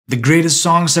The Greatest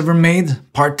Songs Ever Made,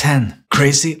 Part 10,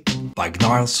 Crazy by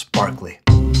Gnarls, Barkley.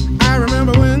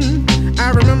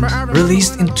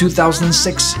 Released in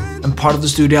 2006 and part of the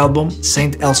studio album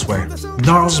Saint Elsewhere.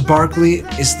 Gnarls Barkley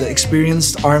is the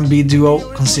experienced R&B duo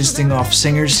consisting of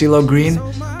singer CeeLo Green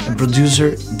and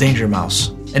producer Danger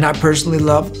Mouse. And I personally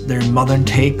love their modern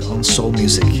take on soul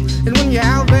music.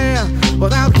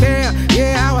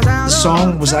 The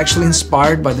song was actually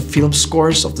inspired by the film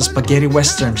scores of the spaghetti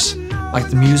westerns, like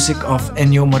the music of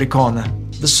Ennio Morricone.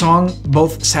 The song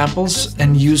both samples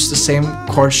and uses the same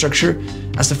chord structure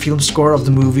as the film score of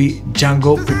the movie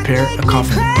Django Prepare a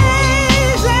Coffin.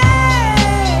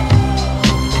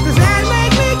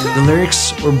 The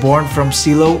lyrics were born from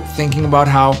CeeLo thinking about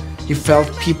how he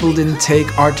felt people didn't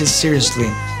take artists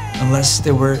seriously unless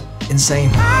they were insane.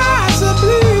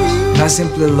 And I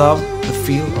simply love the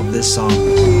feel of this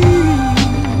song.